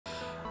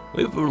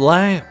We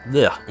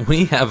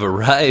have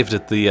arrived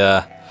at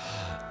the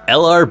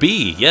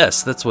LRB.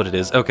 Yes, that's what it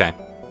is. Okay.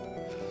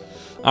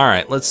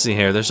 Alright, let's see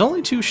here. There's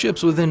only 2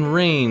 ships within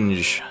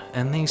range,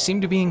 and they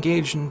seem to be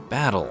engaged in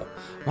battle.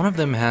 One of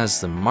them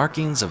has the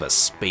markings of a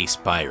space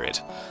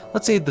pirate.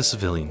 Let's aid the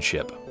civilian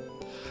ship.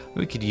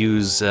 We could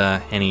use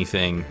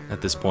anything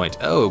at this point.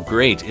 Oh,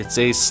 great. It's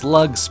a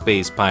slug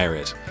space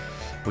pirate,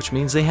 which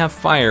means they have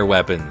fire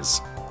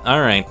weapons.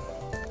 Alright.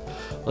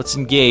 Let's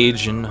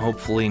engage and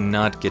hopefully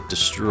not get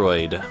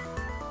destroyed.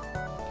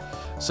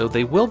 So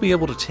they will be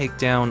able to take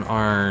down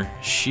our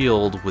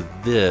shield with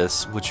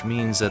this, which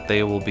means that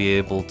they will be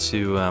able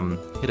to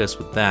hit us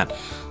with that.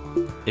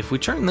 If we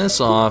turn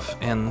this off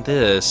and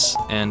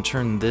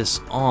turn this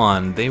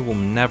on, they will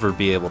never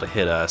be able to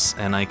hit us,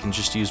 and I can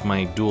just use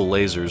my dual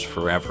lasers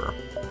forever.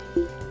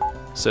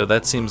 So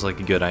that seems like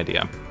a good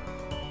idea.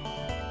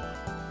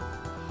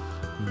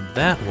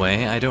 That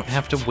way, I don't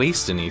have to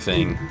waste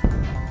anything.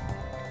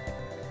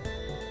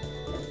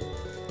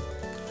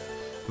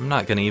 I'm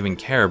not gonna even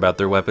care about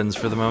their weapons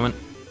for the moment.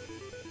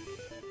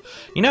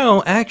 You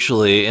know,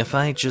 actually, if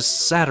I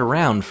just sat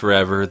around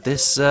forever,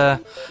 this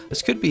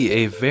could be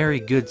a very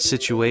good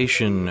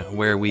situation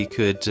where we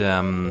could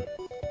at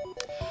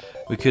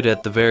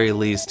the very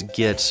least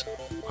get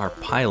our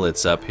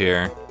pilots up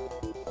here.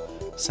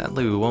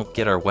 Sadly, we won't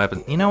get our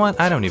weapon. You know what?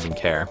 I don't even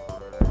care.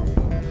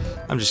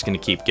 I'm just gonna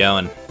keep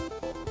going.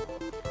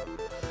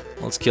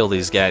 Let's kill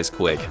these guys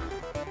quick.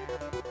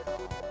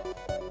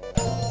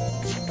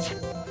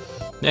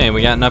 Hey,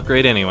 we got an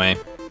upgrade anyway.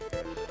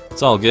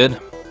 It's all good.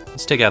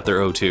 Let's take out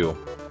their O2.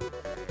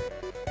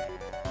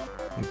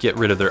 Get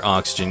rid of their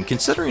oxygen.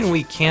 Considering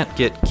we can't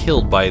get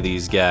killed by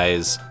these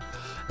guys,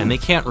 and they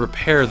can't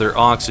repair their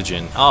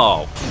oxygen.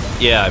 Oh,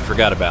 yeah, I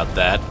forgot about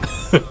that.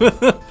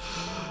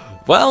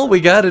 Well, we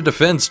got a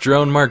defense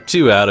drone Mark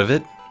II out of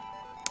it.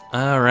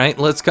 Alright,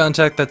 let's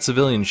contact that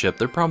civilian ship.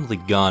 They're probably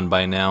gone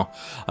by now.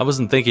 I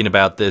wasn't thinking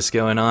about this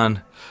going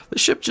on. The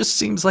ship just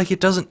seems like it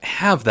doesn't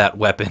have that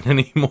weapon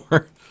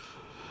anymore.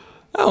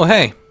 Oh,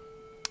 hey.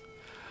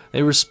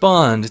 They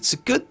respond. It's a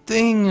good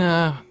thing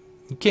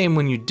you came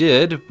when you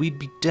did. We'd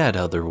be dead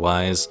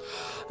otherwise.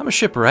 I'm a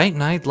shipwright,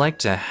 and I'd like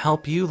to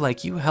help you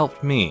like you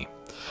helped me.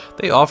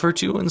 They offer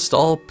to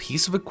install a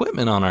piece of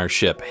equipment on our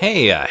ship.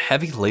 Hey, a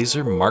heavy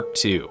laser Mark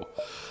II.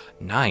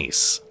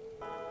 Nice.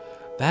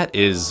 That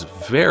is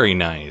very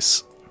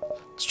nice.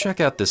 Let's check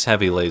out this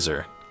heavy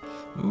laser.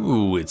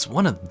 Ooh, it's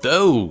one of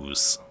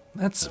those.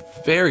 That's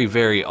very,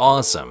 very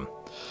awesome.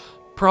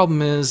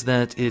 Problem is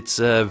that it's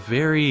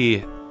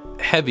very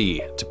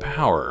heavy to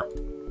power.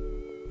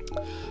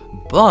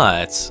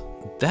 But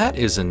that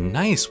is a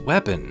nice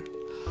weapon.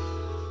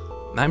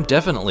 I'm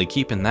definitely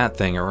keeping that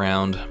thing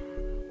around.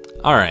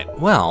 Alright,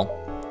 well,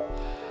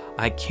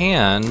 I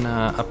can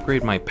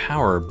upgrade my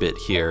power a bit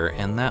here,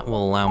 and that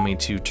will allow me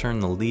to turn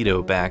the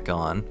Lido back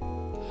on.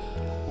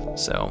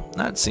 So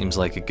that seems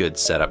like a good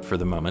setup for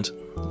the moment.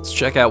 Let's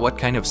check out what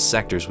kind of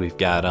sectors we've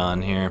got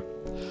on here.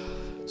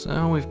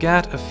 So we've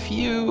got a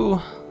few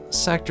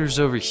sectors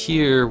over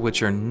here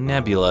which are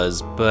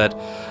nebulas, but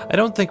I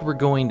don't think we're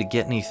going to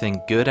get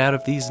anything good out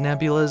of these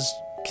nebulas,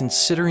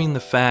 considering the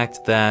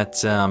fact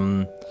that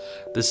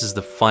this is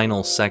the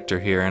final sector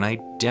here, and I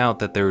doubt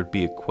that there would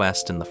be a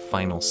quest in the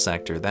final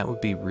sector. That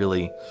would be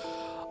really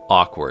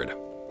awkward.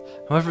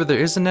 However, there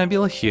is a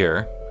nebula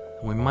here.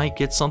 We might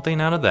get something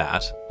out of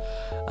that.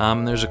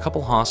 There's a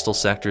couple hostile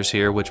sectors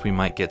here which we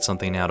might get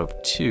something out of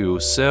too,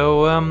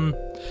 so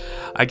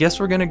I guess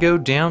we're gonna go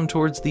down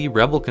towards the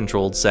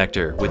rebel-controlled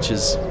sector, which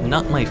is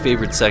not my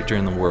favorite sector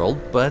in the world,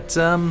 but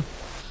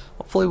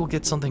hopefully we'll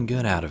get something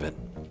good out of it.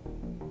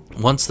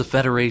 Once the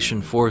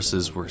Federation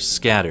forces were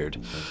scattered,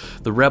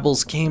 the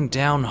rebels came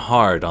down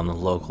hard on the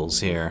locals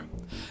here.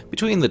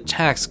 Between the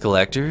tax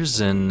collectors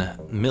and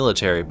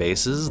military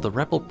bases, the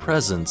rebel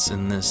presence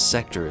in this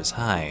sector is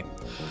high.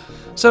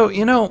 So,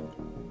 you know,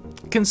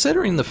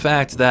 considering the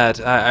fact that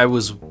I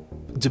was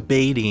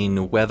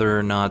debating whether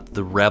or not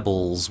the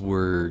rebels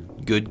were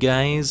good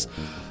guys,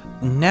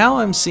 now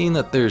I'm seeing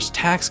that there's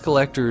tax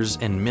collectors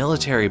and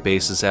military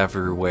bases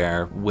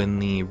everywhere when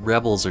the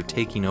rebels are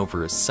taking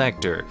over a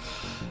sector.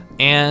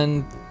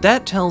 And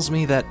that tells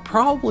me that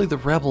probably the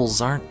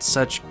rebels aren't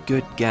such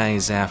good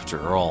guys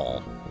after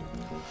all.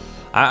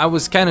 I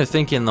was kind of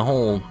thinking the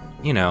whole,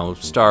 you know,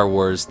 Star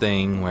Wars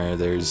thing where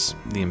there's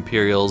the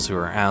Imperials who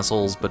are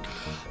assholes, but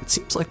it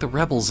seems like the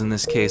rebels in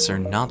this case are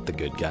not the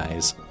good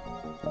guys.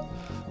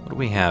 What do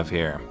we have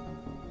here?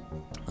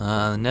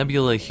 The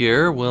nebula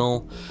here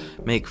will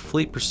make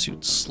fleet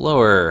pursuit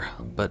slower,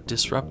 but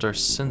disrupt our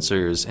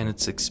sensors, and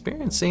it's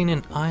experiencing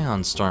an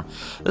ion storm.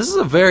 This is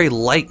a very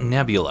light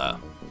nebula.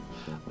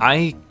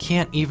 I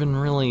can't even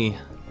really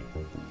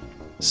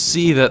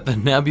see that the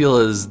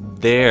nebula is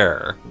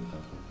there.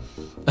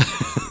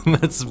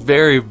 That's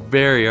very,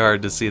 very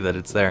hard to see that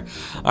it's there.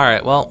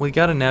 Alright, well, we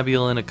got a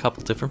nebula in a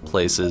couple different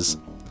places.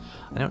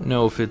 I don't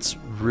know if it's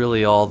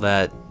really all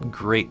that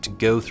great to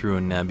go through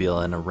a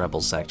nebula in a rebel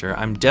sector.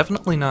 I'm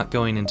definitely not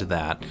going into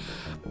that.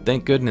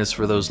 Thank goodness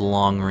for those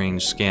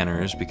long-range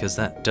scanners, because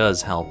that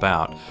does help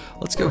out.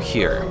 Let's go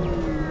here.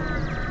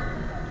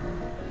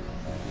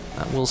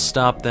 That will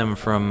stop them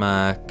from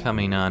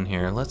coming on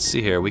here. Let's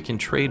see here. We can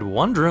trade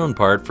 1 drone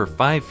part for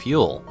 5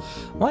 fuel.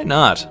 Why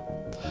not?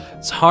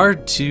 It's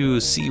hard to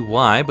see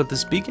why, but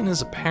this beacon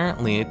is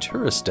apparently a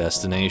tourist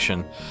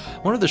destination.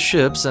 One of the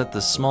ships at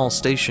the small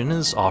station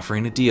is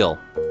offering a deal.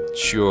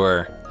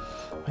 Sure.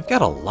 I've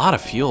got a lot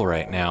of fuel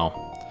right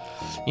now.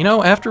 You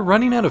know, after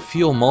running out of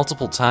fuel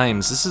multiple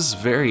times, this is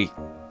very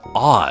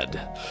odd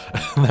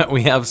that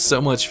we have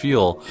so much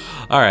fuel.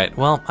 Alright,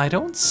 well, I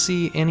don't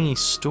see any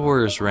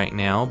stores right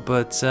now,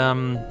 but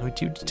we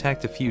do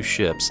detect a few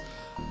ships.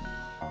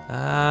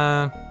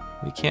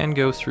 We can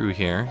go through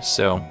here,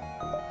 so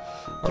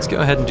let's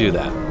go ahead and do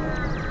that.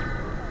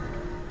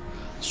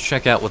 Let's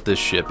check out what this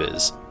ship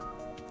is.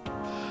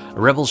 A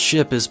rebel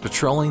ship is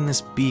patrolling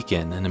this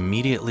beacon and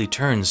immediately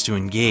turns to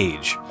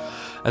engage.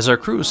 As our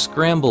crew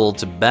scramble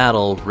to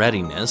battle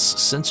readiness,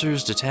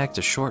 sensors detect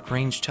a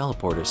short-range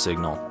teleporter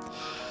signal.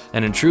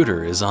 An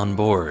intruder is on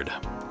board.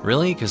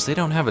 Really? Because they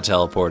don't have a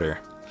teleporter.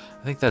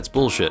 I think that's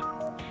bullshit.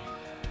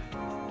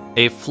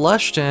 A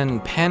flushed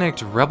and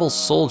panicked rebel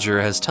soldier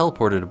has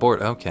teleported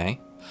aboard.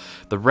 Okay.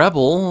 The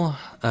rebel,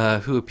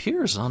 who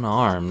appears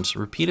unarmed,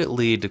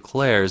 repeatedly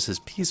declares his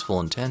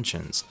peaceful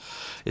intentions.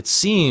 It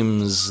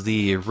seems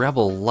the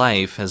rebel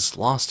life has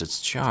lost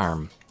its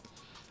charm.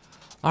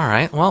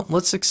 Alright, well,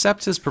 let's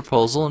accept his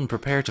proposal and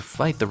prepare to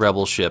fight the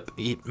rebel ship.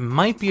 It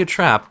might be a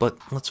trap, but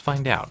let's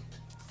find out.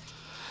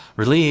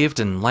 Relieved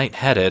and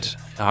lightheaded,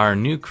 our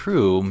new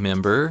crew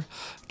member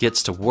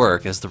gets to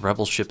work as the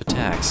rebel ship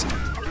attacks.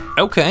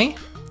 Okay.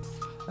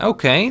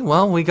 Okay,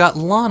 well, we got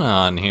Lana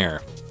on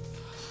here.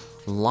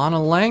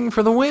 Lana Lang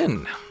for the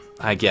win,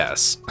 I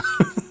guess.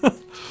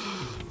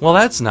 Well,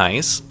 that's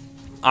nice.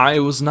 I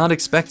was not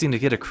expecting to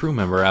get a crew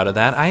member out of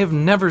that. I have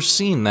never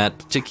seen that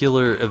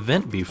particular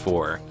event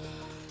before.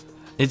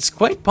 It's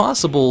quite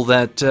possible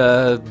that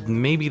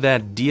maybe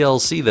that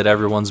DLC that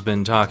everyone's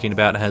been talking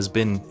about has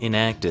been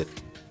enacted.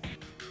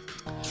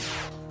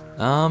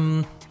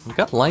 We've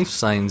got life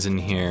signs in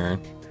here.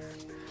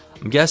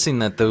 I'm guessing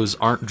that those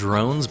aren't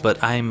drones,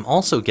 but I'm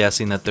also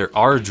guessing that there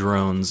are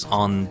drones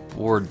on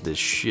board this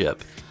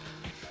ship.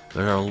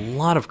 There are a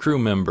lot of crew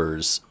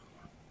members,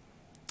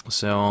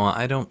 so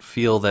I don't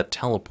feel that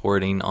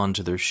teleporting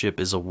onto their ship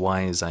is a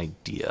wise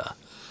idea.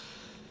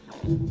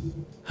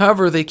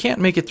 However, they can't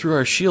make it through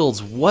our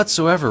shields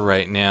whatsoever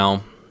right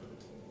now.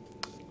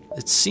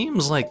 It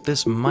seems like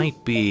this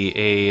might be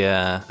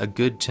a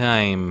good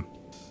time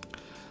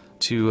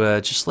to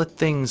just let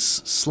things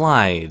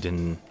slide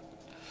and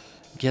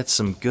get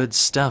some good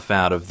stuff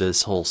out of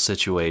this whole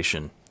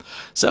situation.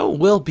 So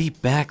we'll be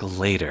back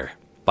later.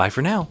 Bye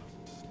for now.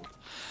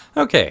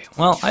 Okay,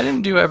 well, I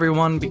didn't do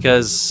everyone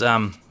because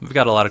we've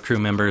got a lot of crew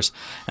members,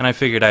 and I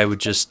figured I would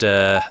just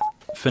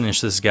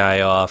finish this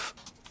guy off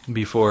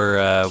before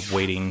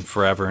waiting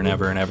forever and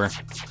ever and ever.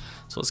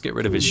 So let's get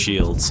rid of his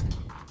shields,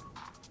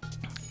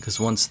 because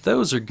once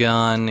those are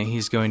gone,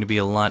 he's going to be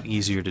a lot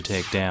easier to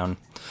take down.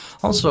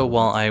 Also,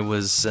 while I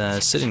was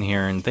sitting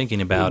here and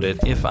thinking about it,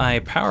 if I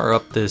power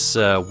up this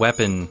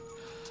weapon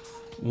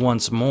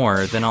once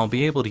more, then I'll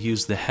be able to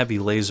use the heavy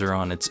laser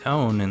on its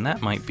own, and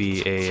that might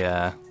be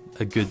a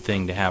good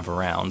thing to have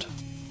around.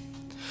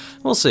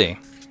 We'll see.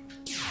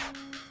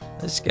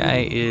 This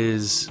guy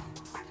is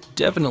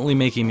definitely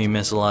making me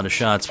miss a lot of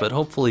shots, but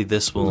hopefully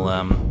this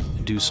will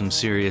do some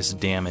serious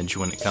damage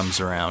when it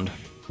comes around.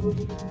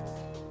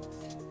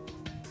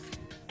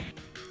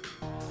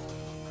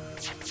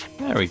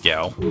 There we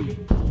go.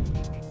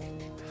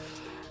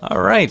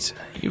 Alright,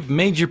 you've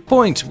made your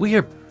point. We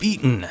are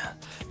beaten.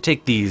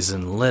 Take these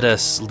and let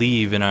us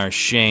leave in our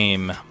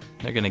shame.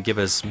 They're gonna give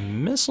us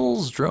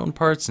missiles, drone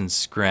parts, and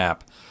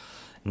scrap.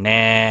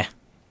 Nah,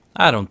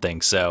 I don't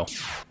think so.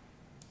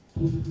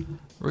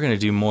 We're gonna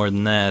do more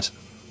than that.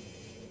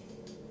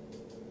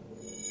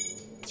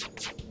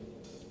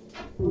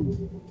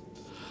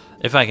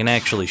 If I can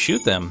actually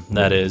shoot them,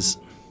 that is.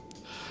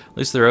 At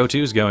least their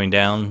O2 is going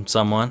down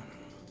somewhat.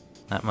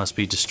 That must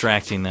be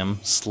distracting them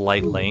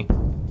slightly.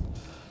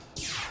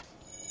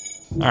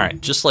 Alright,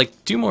 just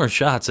like 2 more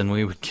shots and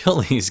we would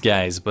kill these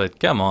guys, but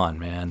come on,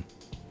 man.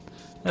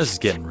 This is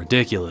getting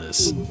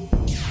ridiculous.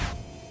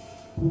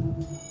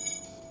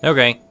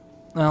 Okay,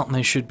 well,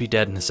 they should be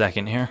dead in a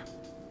second here.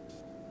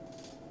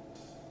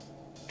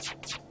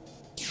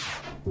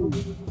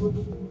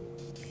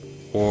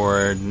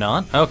 Or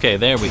not? Okay,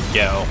 there we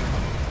go.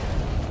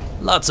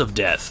 Lots of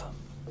death.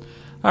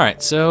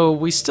 Alright, so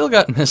we still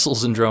got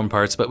missiles and drone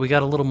parts, but we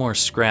got a little more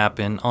scrap,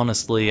 and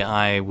honestly,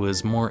 I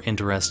was more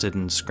interested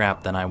in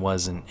scrap than I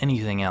was in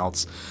anything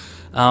else.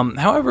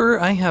 However,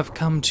 I have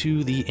come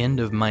to the end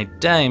of my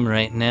time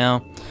right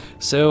now,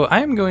 so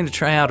I am going to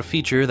try out a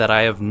feature that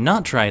I have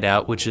not tried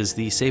out, which is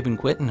the save and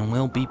quit, and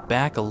we'll be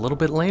back a little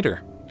bit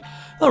later.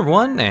 Hello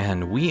everyone,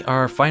 and we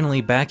are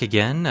finally back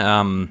again.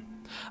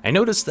 I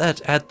noticed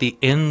that at the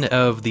end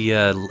of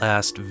the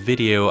last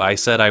video, I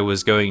said I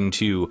was going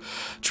to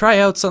try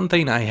out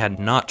something I had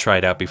not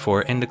tried out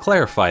before, and to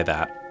clarify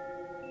that,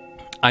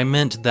 I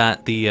meant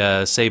that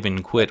the save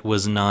and quit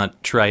was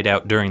not tried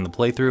out during the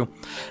playthrough.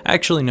 I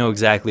actually know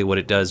exactly what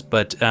it does,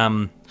 but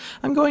I'm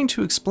going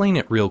to explain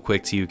it real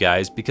quick to you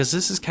guys because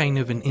this is kind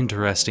of an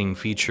interesting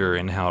feature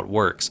in how it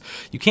works.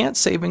 You can't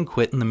save and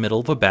quit in the middle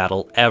of a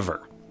battle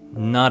ever.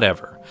 Not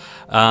ever.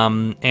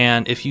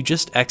 And if you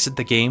just exit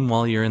the game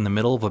while you're in the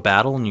middle of a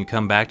battle and you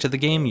come back to the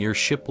game, your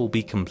ship will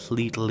be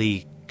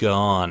completely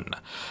gone.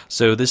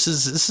 So this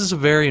is a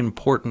very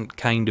important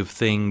kind of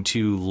thing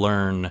to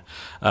learn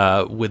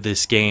with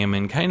this game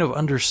and kind of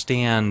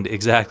understand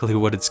exactly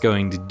what it's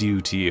going to do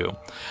to you.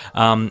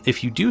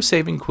 If you do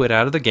save and quit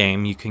out of the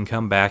game, you can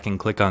come back and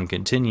click on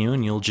continue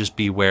and you'll just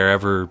be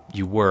wherever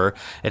you were.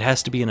 It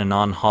has to be in a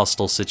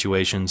non-hostile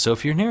situation, so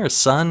if you're near a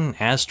sun,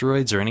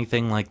 asteroids, or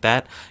anything like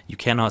that, you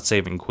cannot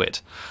save and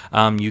quit.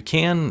 You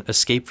can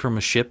escape from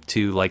a ship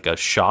to like a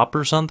shop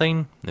or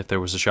something, if there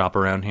was a shop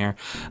around here,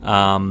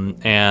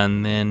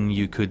 and then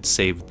you could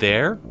save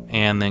there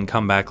and then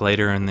come back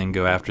later and then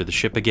go after the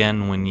ship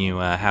again when you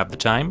have the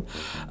time.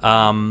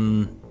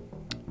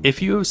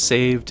 If you have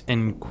saved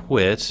and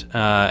quit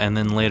and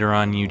then later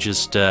on you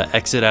just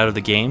exit out of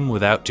the game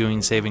without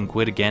doing save and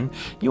quit again,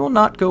 you will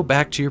not go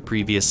back to your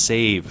previous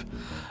save.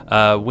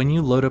 When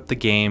you load up the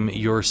game,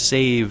 your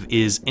save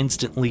is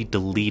instantly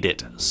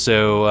deleted.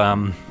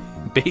 So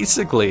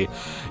basically,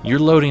 you're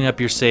loading up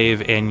your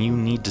save and you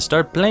need to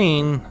start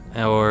playing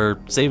or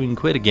save and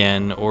quit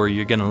again or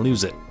you're gonna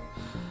lose it.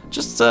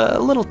 Just a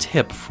little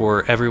tip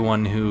for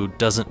everyone who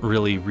doesn't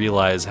really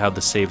realize how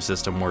the save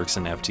system works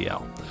in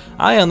FTL.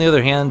 I, on the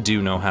other hand,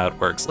 do know how it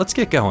works. Let's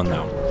get going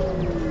though.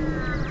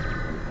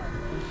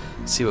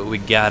 See what we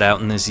got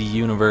out in this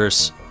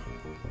universe.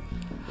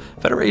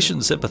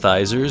 Federation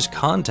sympathizers,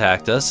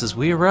 contact us as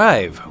we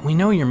arrive. We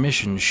know your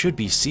mission should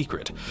be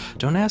secret.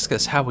 Don't ask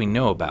us how we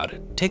know about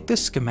it. Take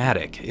this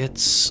schematic.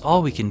 It's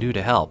all we can do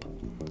to help.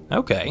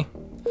 Okay.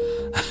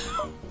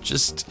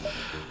 Just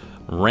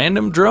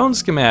random drone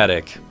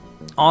schematic.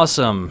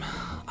 Awesome.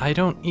 I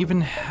don't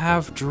even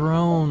have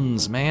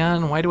drones,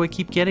 man. Why do I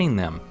keep getting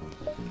them?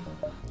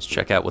 Let's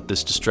check out what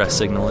this distress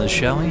signal is,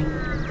 shall we?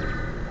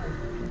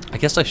 I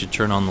guess I should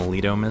turn on the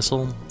Lido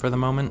missile for the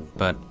moment,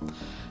 but,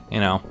 you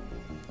know.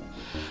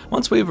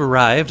 Once we've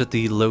arrived at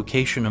the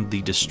location of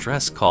the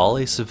distress call,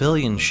 a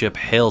civilian ship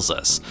hails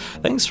us.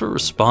 Thanks for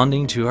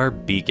responding to our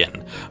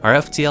beacon. Our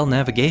FTL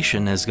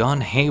navigation has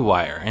gone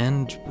haywire,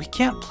 and we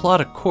can't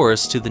plot a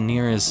course to the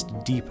nearest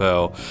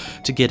depot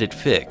to get it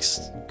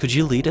fixed. Could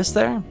you lead us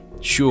there?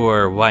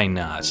 Sure, why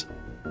not?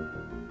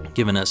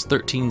 Giving us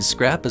 13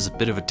 scrap as a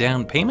bit of a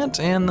down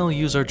payment, and they'll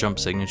use our jump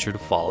signature to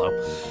follow.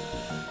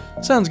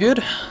 Sounds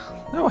good.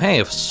 Oh, hey,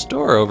 a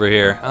store over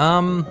here.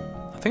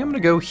 I think I'm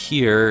gonna go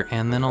here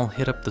and then I'll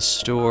hit up the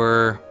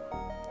store,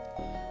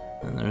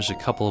 and there's a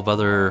couple of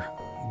other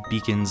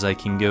beacons I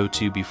can go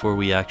to before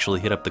we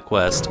actually hit up the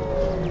quest.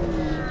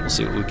 We'll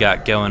see what we've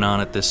got going on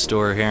at this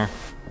store here.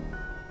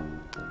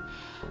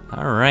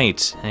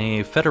 Alright,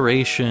 a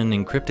Federation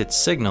encrypted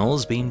signal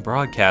is being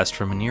broadcast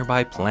from a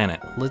nearby planet.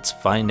 Let's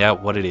find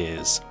out what it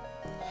is.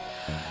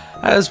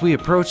 As we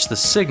approach the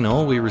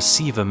signal, we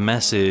receive a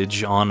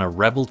message on a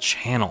rebel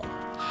channel.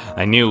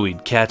 I knew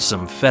we'd catch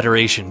some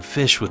Federation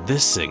fish with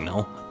this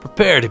signal.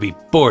 Prepare to be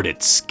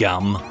boarded,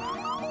 scum.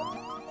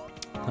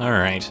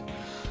 Alright.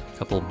 A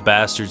couple of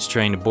bastards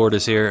trying to board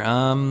us here.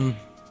 How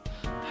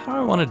do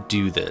I want to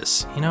do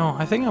this? You know,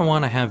 I think I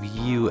want to have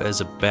you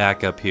as a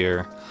backup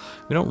here.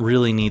 We don't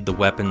really need the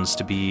weapons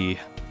to be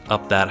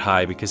up that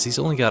high because he's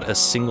only got a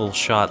single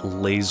shot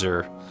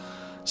laser.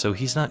 So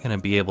he's not going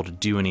to be able to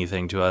do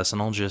anything to us,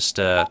 and I'll just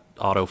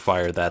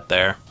auto-fire that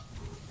there.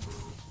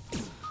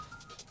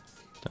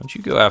 Don't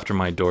you go after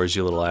my doors,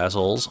 you little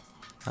assholes.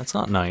 That's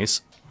not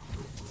nice.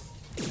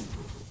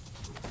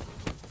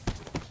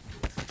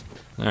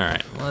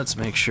 Alright, let's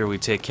make sure we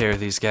take care of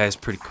these guys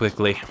pretty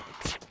quickly,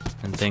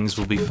 and things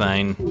will be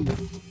fine.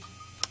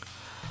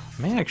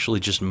 I may actually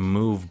just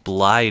move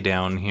Bly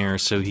down here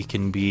so he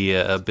can be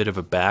a bit of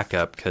a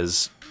backup,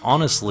 because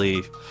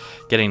honestly,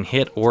 getting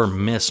hit or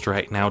missed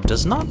right now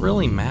does not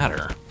really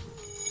matter.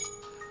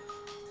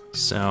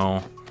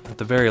 So, at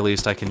the very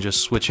least, I can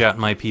just switch out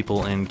my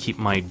people and keep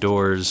my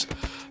doors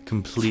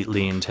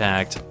completely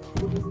intact.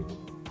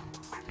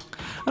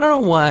 I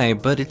don't know why,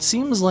 but it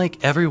seems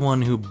like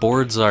everyone who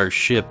boards our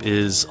ship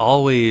is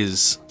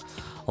always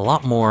a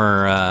lot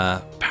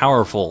more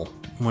powerful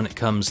when it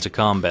comes to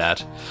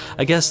combat.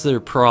 I guess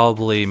they're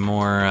probably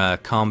more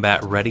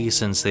combat ready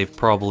since they've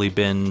probably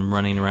been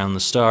running around the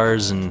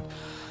stars, and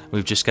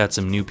we've just got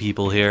some new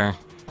people here.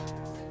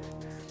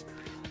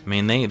 I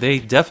mean, they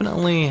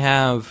definitely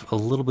have a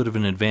little bit of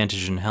an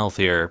advantage in health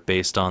here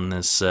based on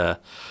this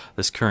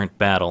this current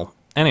battle.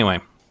 Anyway,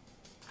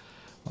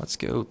 let's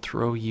go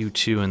throw you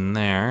two in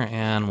there,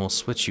 and we'll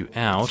switch you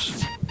out.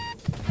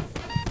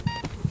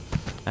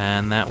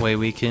 And that way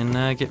we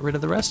can get rid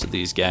of the rest of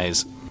these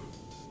guys.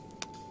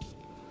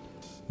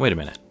 Wait a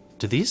minute.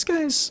 Do these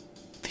guys...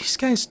 These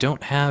guys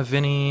don't have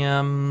any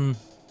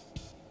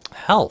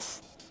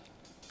health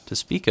to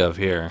speak of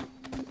here.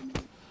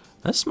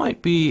 This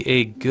might be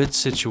a good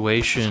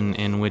situation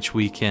in which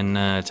we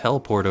can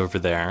teleport over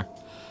there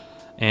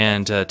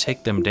and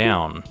take them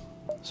down.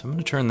 So I'm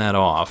going to turn that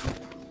off.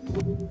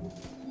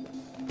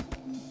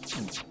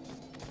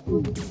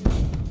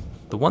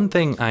 The one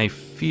thing I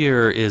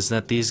fear is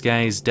that these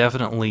guys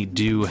definitely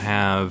do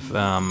have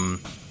a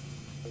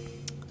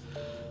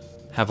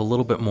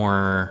little bit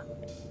more...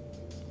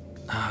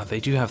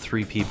 they do have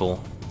 3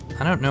 people.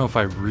 I don't know if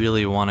I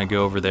really want to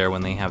go over there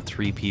when they have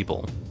 3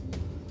 people.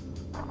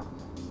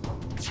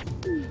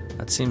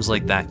 That seems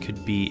like that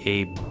could be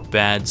a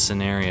bad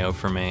scenario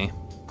for me.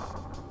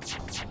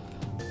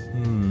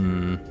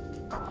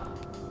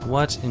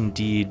 What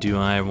indeed do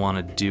I want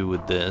to do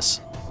with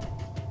this?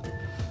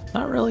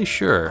 Not really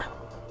sure.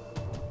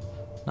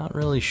 Not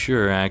really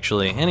sure,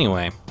 actually.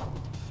 Anyway,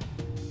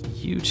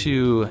 you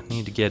two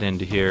need to get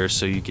into here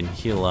so you can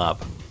heal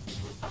up.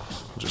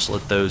 We'll just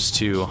let those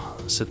two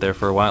sit there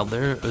for a while.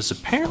 There is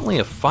apparently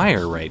a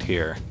fire right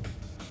here.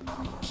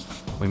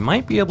 We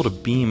might be able to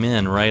beam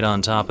in right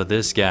on top of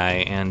this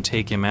guy and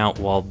take him out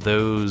while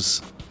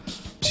those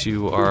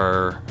two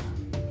are...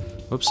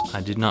 Oops,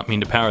 I did not mean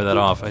to power that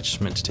off. I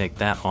just meant to take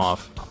that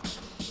off.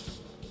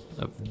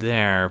 Up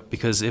there,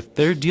 because if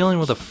they're dealing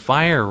with a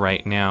fire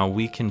right now,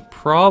 we can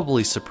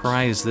probably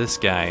surprise this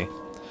guy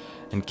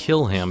and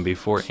kill him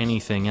before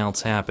anything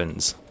else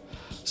happens.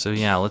 So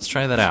yeah, let's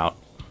try that out.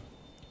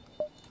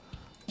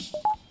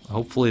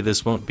 Hopefully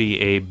this won't be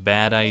a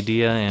bad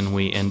idea and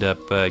we end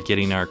up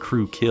getting our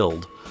crew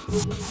killed.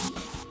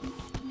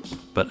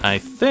 But I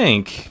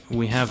think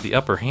we have the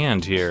upper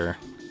hand here.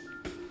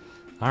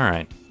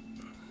 Alright,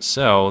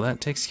 so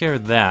that takes care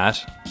of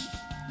that.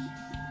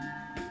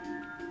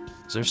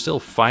 Is there still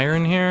fire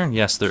in here?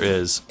 Yes, there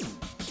is.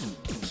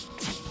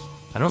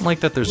 I don't like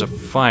that there's a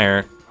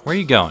fire. Where are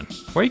you going?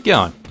 Where are you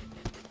going?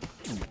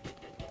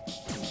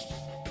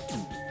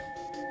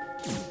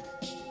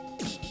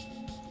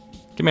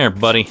 Come here,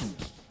 buddy.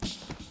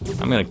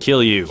 I'm gonna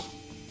kill you.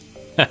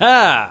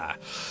 Haha!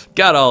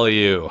 Got all of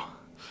you.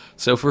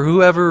 So for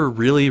whoever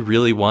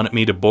really wanted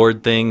me to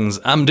board things,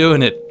 I'm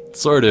doing it,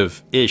 sort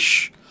of,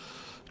 ish.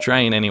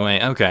 Trying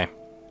anyway. Okay.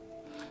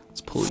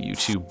 Let's pull you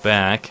two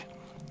back,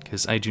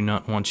 because I do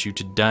not want you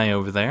to die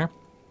over there.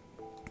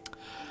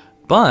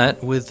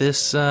 But with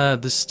this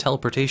this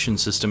teleportation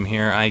system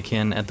here, I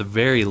can, at the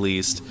very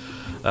least,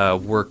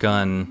 work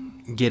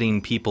on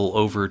getting people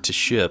over to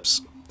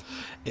ships.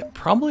 It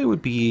probably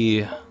would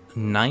be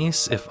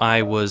nice if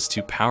I was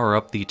to power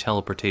up the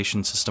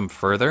teleportation system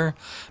further,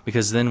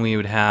 because then we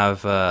would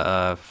have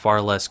a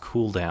far less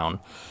cooldown.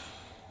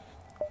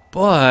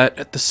 But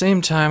at the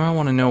same time, I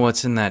want to know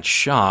what's in that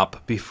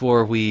shop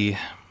before we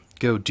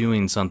go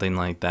doing something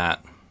like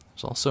that.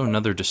 There's also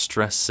another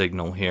distress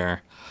signal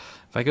here.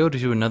 If I go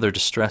to another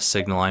distress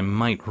signal, I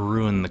might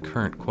ruin the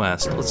current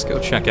quest. Let's go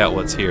check out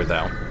what's here,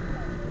 though.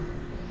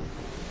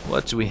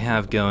 What do we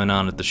have going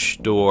on at the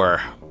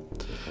store?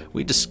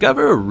 We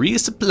discover a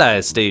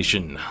resupply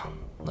station.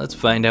 Let's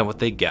find out what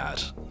they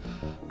got.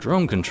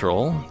 Drone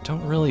control.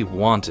 Don't really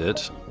want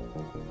it.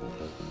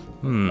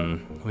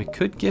 We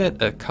could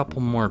get a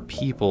couple more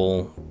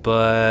people,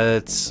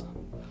 but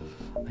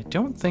I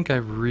don't think I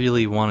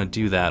really want to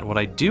do that. What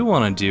I do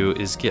want to do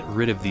is get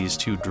rid of these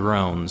two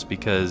drones,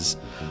 because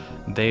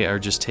they are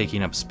just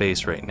taking up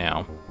space right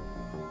now.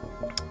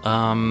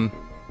 I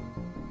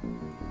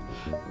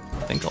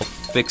think I'll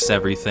fix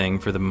everything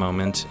for the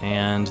moment,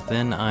 and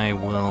then I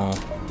will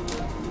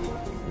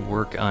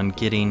work on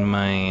getting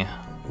my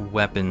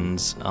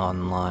weapons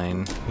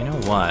online. You know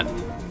what?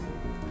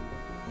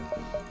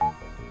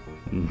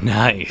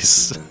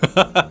 Nice!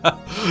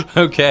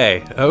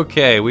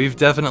 Okay, we've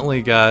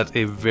definitely got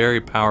a very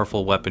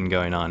powerful weapon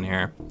going on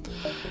here.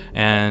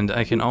 And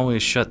I can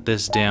always shut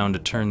this down to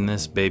turn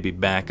this baby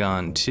back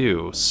on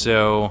too,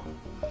 so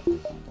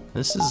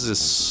this is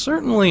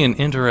certainly an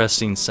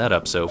interesting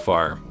setup so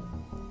far.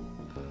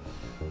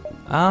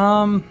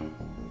 Yeah,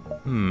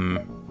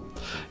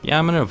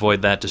 I'm gonna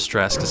avoid that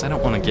distress because I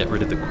don't want to get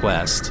rid of the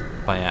quest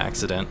by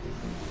accident.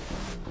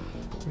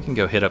 We can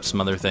go hit up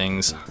some other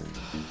things.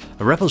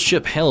 A rebel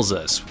ship hails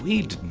us.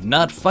 We did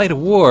not fight a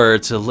war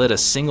to let a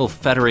single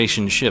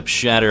Federation ship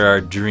shatter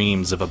our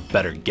dreams of a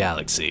better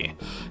galaxy.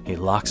 He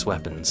locks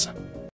weapons.